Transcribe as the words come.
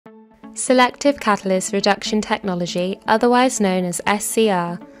Selective catalyst reduction technology, otherwise known as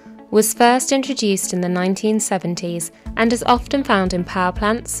SCR, was first introduced in the 1970s and is often found in power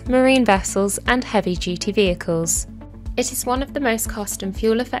plants, marine vessels and heavy-duty vehicles. It is one of the most cost and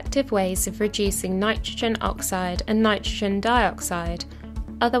fuel-effective ways of reducing nitrogen oxide and nitrogen dioxide,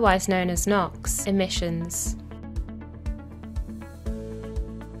 otherwise known as NOx, emissions.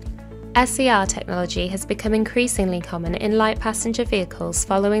 SCR technology has become increasingly common in light passenger vehicles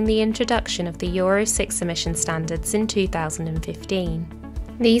following the introduction of the Euro 6 emission standards in 2015.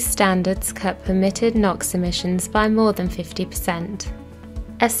 These standards cut permitted NOx emissions by more than 50%.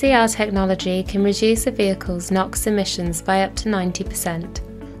 SCR technology can reduce a vehicle's NOx emissions by up to 90%,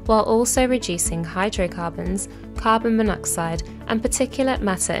 while also reducing hydrocarbons, carbon monoxide and particulate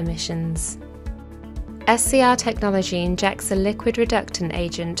matter emissions. SCR technology injects a liquid reductant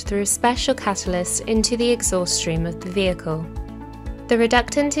agent through a special catalyst into the exhaust stream of the vehicle. The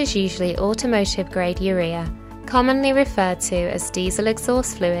reductant is usually automotive-grade urea, commonly referred to as diesel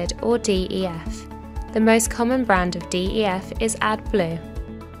exhaust fluid or DEF. The most common brand of DEF is AdBlue.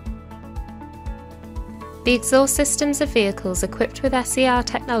 The exhaust systems of vehicles equipped with SCR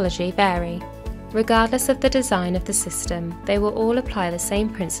technology vary. Regardless of the design of the system, they will all apply the same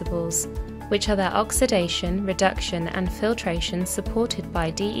principles, which are their oxidation, reduction and filtration supported by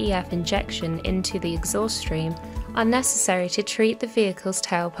DEF injection into the exhaust stream are necessary to treat the vehicle's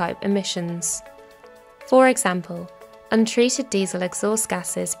tailpipe emissions. For example, untreated diesel exhaust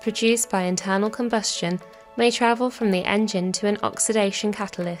gases produced by internal combustion may travel from the engine to an oxidation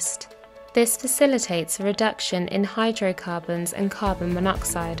catalyst. This facilitates a reduction in hydrocarbons and carbon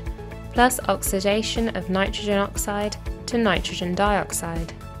monoxide, plus oxidation of nitrogen oxide to nitrogen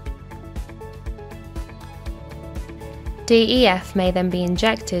dioxide. DEF may then be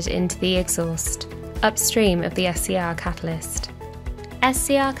injected into the exhaust, upstream of the SCR catalyst.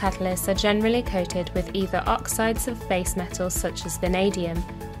 SCR catalysts are generally coated with either oxides of base metals such as vanadium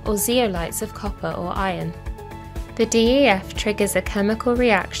or zeolites of copper or iron. The DEF triggers a chemical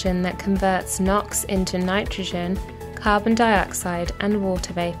reaction that converts NOx into nitrogen, carbon dioxide and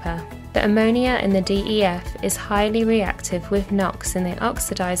water vapour. The ammonia in the DEF is highly reactive with NOx in the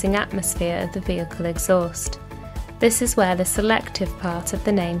oxidizing atmosphere of the vehicle exhaust. This is where the selective part of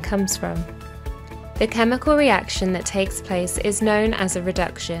the name comes from. The chemical reaction that takes place is known as a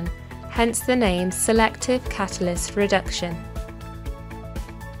reduction, hence the name selective catalyst reduction.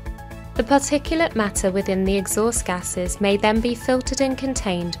 The particulate matter within the exhaust gases may then be filtered and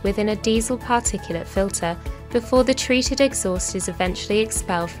contained within a diesel particulate filter before the treated exhaust is eventually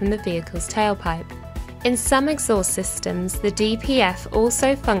expelled from the vehicle's tailpipe. In some exhaust systems, the DPF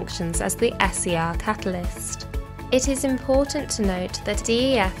also functions as the SCR catalyst. It is important to note that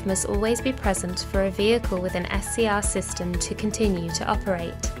DEF must always be present for a vehicle with an SCR system to continue to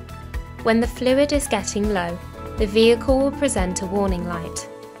operate. When the fluid is getting low, the vehicle will present a warning light.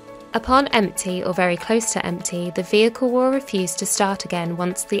 Upon empty or very close to empty, the vehicle will refuse to start again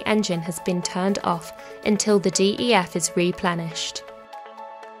once the engine has been turned off until the DEF is replenished.